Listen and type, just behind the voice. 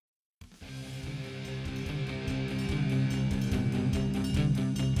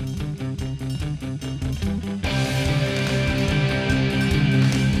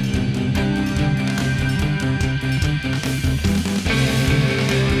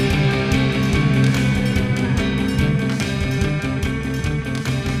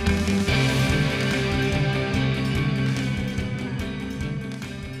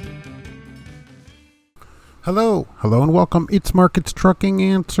Hello, and welcome. It's Markets Trucking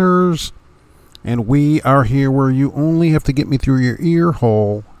Answers, and we are here where you only have to get me through your ear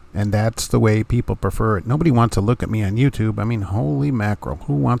hole, and that's the way people prefer it. Nobody wants to look at me on YouTube. I mean, holy mackerel,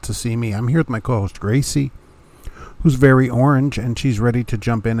 who wants to see me? I'm here with my co-host Gracie, who's very orange, and she's ready to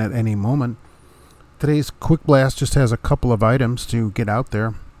jump in at any moment. Today's Quick Blast just has a couple of items to get out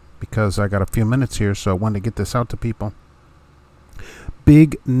there because I got a few minutes here, so I wanted to get this out to people.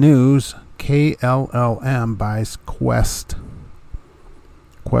 Big news. KLLM buys Quest.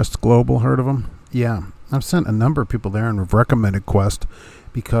 Quest Global, heard of them? Yeah, I've sent a number of people there and have recommended Quest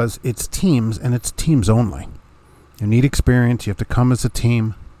because it's teams and it's teams only. You need experience. You have to come as a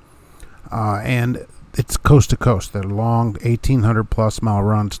team. And it's coast to coast. They're long 1,800 plus mile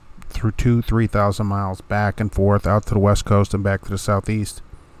runs through 3,000 miles back and forth out to the west coast and back to the southeast.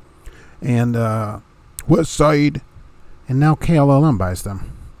 And west side. And now KLLM buys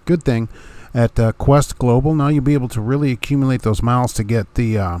them. Good thing. At Quest Global, now you'll be able to really accumulate those miles to get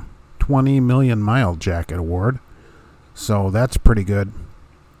the 20 million mile jacket award. So that's pretty good.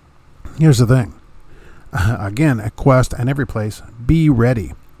 Here's the thing. Again, at Quest and every place, be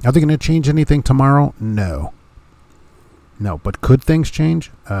ready. Are they going to change anything tomorrow? No. But could things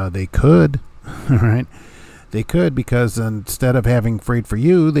change? They could. All right. They could, because instead of having freight for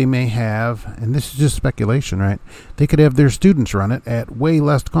you, they may have, and this is just speculation, right? They could have their students run it at way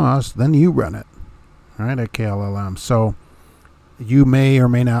less cost than you run it, all right, at KLLM. So you may or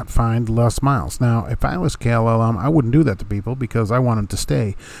may not find less miles. Now, if I was KLLM, I wouldn't do that to people because I want them to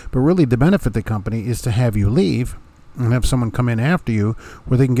stay. But really, the benefit of the company is to have you leave and have someone come in after you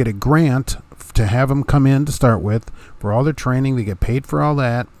where they can get a grant to have them come in to start with for all their training. They get paid for all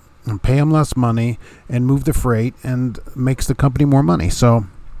that. And pay them less money and move the freight and makes the company more money. So,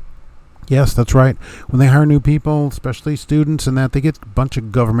 yes, that's right. When they hire new people, especially students and that, they get a bunch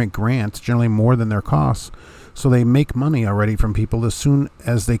of government grants, generally more than their costs. So they make money already from people. As soon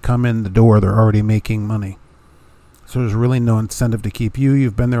as they come in the door, they're already making money. So there's really no incentive to keep you.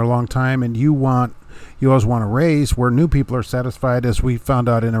 You've been there a long time, and you always want to raise where new people are satisfied, as we found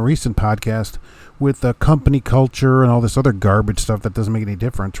out in a recent podcast, with the company culture and all this other garbage stuff that doesn't make any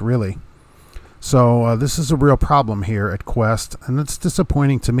difference, really. So this is a real problem here at Quest, and it's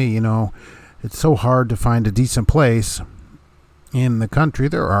disappointing to me. You know, it's so hard to find a decent place in the country.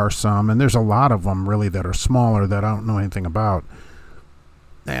 There are some, and there's a lot of them, really, that are smaller that I don't know anything about.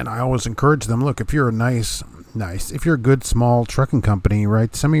 And I always encourage them, look, if you're if you're a good small trucking company,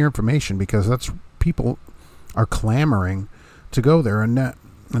 right, send me your information, because that's people are clamoring to go there. And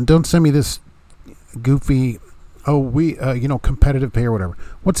don't send me this goofy, competitive pay or whatever.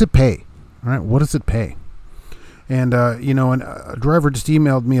 What's it pay? All right, what does it pay? And, and a driver just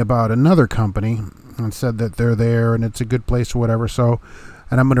emailed me about another company and said that they're there and it's a good place or whatever. So,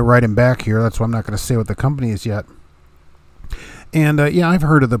 and I'm going to write him back here. That's why I'm not going to say what the company is yet. And, I've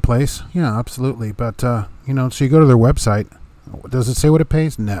heard of the place. Yeah, absolutely. But, so you go to their website. Does it say what it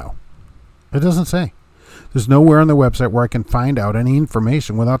pays? No. It doesn't say. There's nowhere on the website where I can find out any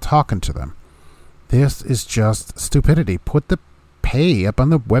information without talking to them. This is just stupidity. Put the pay up on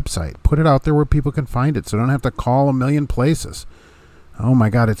the website. Put it out there where people can find it so they don't have to call a million places. Oh, my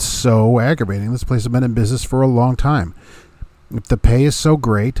God, it's so aggravating. This place has been in business for a long time. If the pay is so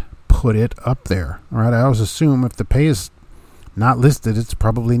great, put it up there. All right, I always assume if the pay is not listed, it's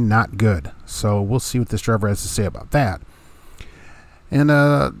probably not good. So we'll see what this driver has to say about that. And,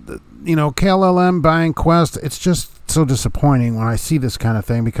 KLLM buying Quest, it's just so disappointing when I see this kind of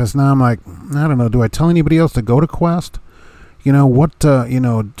thing, because now I'm like, I don't know, do I tell anybody else to go to Quest?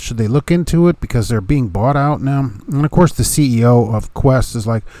 Should they look into it because they're being bought out now? And, of course, the CEO of Quest is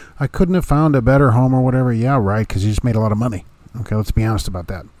like, I couldn't have found a better home or whatever. Yeah, right, because you just made a lot of money. Okay, let's be honest about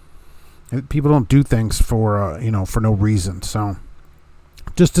that. People don't do things for no reason. So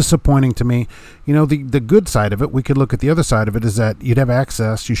just disappointing to me. The good side of it, we could look at the other side of it, is that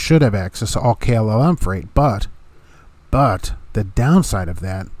you should have access to all KLLM freight. But the downside of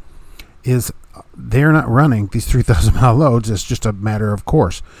that is they're not running these 3,000 mile loads. It's just a matter of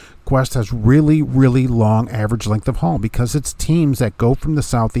course. Quest has really, really long average length of haul because it's teams that go from the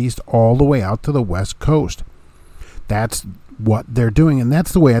southeast all the way out to the west coast. That's what they're doing, and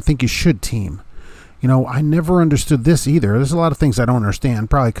that's the way I think you should team. I never understood this either. There's a lot of things I don't understand,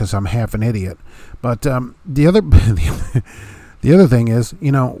 probably because I'm half an idiot. But the other thing is,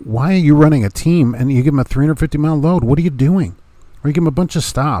 why are you running a team and you give them a 350 mile load? What are you doing? Or you give them a bunch of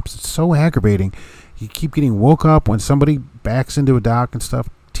stops. It's so aggravating. You keep getting woke up when somebody backs into a dock and stuff.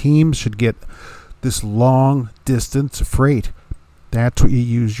 Teams should get this long distance freight. That's what you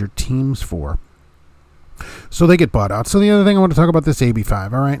use your teams for. So they get bought out. So the other thing I want to talk about this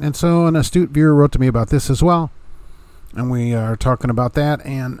AB5, all right? And so an astute viewer wrote to me about this as well, and we are talking about that.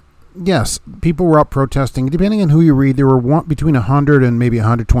 And yes, people were out protesting. Depending on who you read, there were between 100 and maybe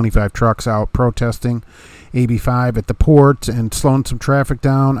 125 trucks out protesting AB5 at the ports and slowing some traffic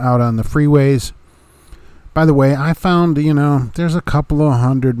down out on the freeways. By the way, I found, there's a couple of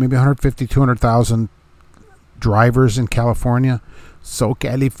hundred, maybe 150, 200,000 drivers in California. So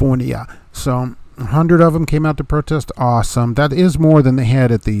California. So 100 of them came out to protest. Awesome. That is more than they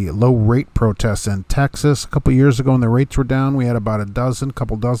had at the low rate protests in Texas a couple years ago when the rates were down. We had about a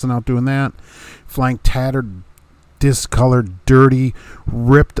couple dozen out doing that. Flying tattered, discolored, dirty,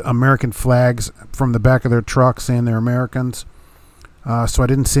 ripped American flags from the back of their trucks saying they're Americans. So I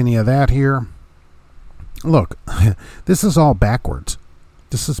didn't see any of that here. Look, this is all backwards.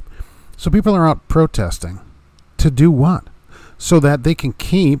 So people are out protesting to do what? So that they can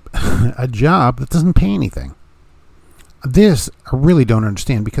keep a job that doesn't pay anything. This I really don't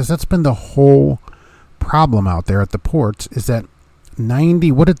understand, because that's been the whole problem out there at the ports, is that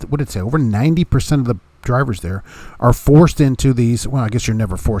what did it say? Over 90% of the drivers there are forced into these. Well, I guess you're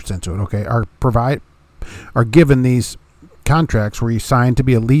never forced into it. Okay, are given these contracts where you sign to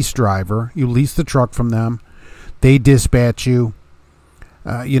be a lease driver. You lease the truck from them. They dispatch you.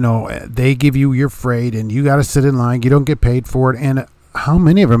 They give you your freight, and you got to sit in line. You don't get paid for it. And how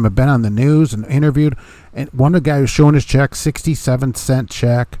many of them have been on the news and interviewed? And one of the guys was showing his check, 67-cent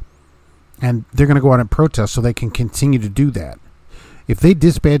check, and they're going to go out and protest so they can continue to do that. If they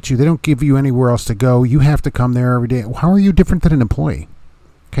dispatch you, they don't give you anywhere else to go. You have to come there every day. How are you different than an employee?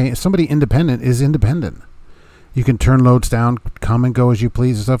 Okay, somebody independent is independent. You can turn loads down, come and go as you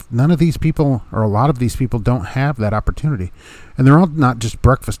please and stuff. None of these people, or a lot of these people, don't have that opportunity. And they're all not just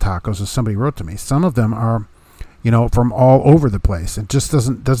breakfast tacos, as somebody wrote to me. Some of them are, from all over the place. It just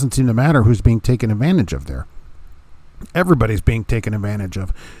doesn't seem to matter who's being taken advantage of there. Everybody's being taken advantage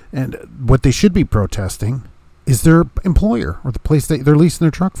of. And what they should be protesting is their employer or the place that they're leasing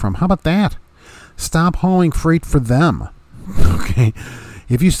their truck from. How about that? Stop hauling freight for them. Okay?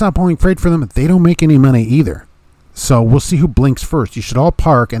 If you stop hauling freight for them, they don't make any money either. So we'll see who blinks first. You should all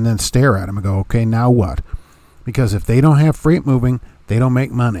park and then stare at them and go, okay, now what? Because if they don't have freight moving, they don't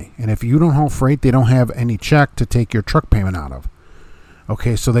make money. And if you don't haul freight, they don't have any check to take your truck payment out of.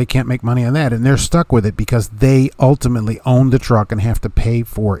 Okay, so they can't make money on that. And they're stuck with it because they ultimately own the truck and have to pay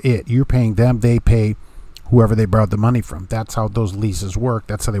for it. You're paying them, they pay whoever they borrowed the money from. That's how those leases work.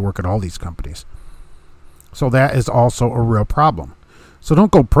 That's how they work at all these companies. So that is also a real problem. So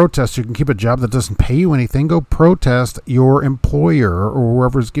don't go protest. You can keep a job that doesn't pay you anything. Go protest your employer or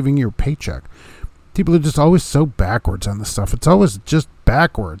whoever's giving you your paycheck. People are just always so backwards on this stuff. It's always just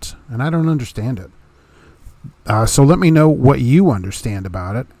backwards, and I don't understand it. So let me know what you understand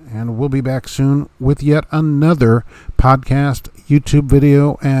about it, and we'll be back soon with yet another podcast, YouTube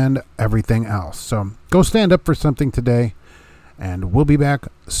video, and everything else. So go stand up for something today, and we'll be back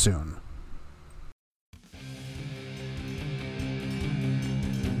soon.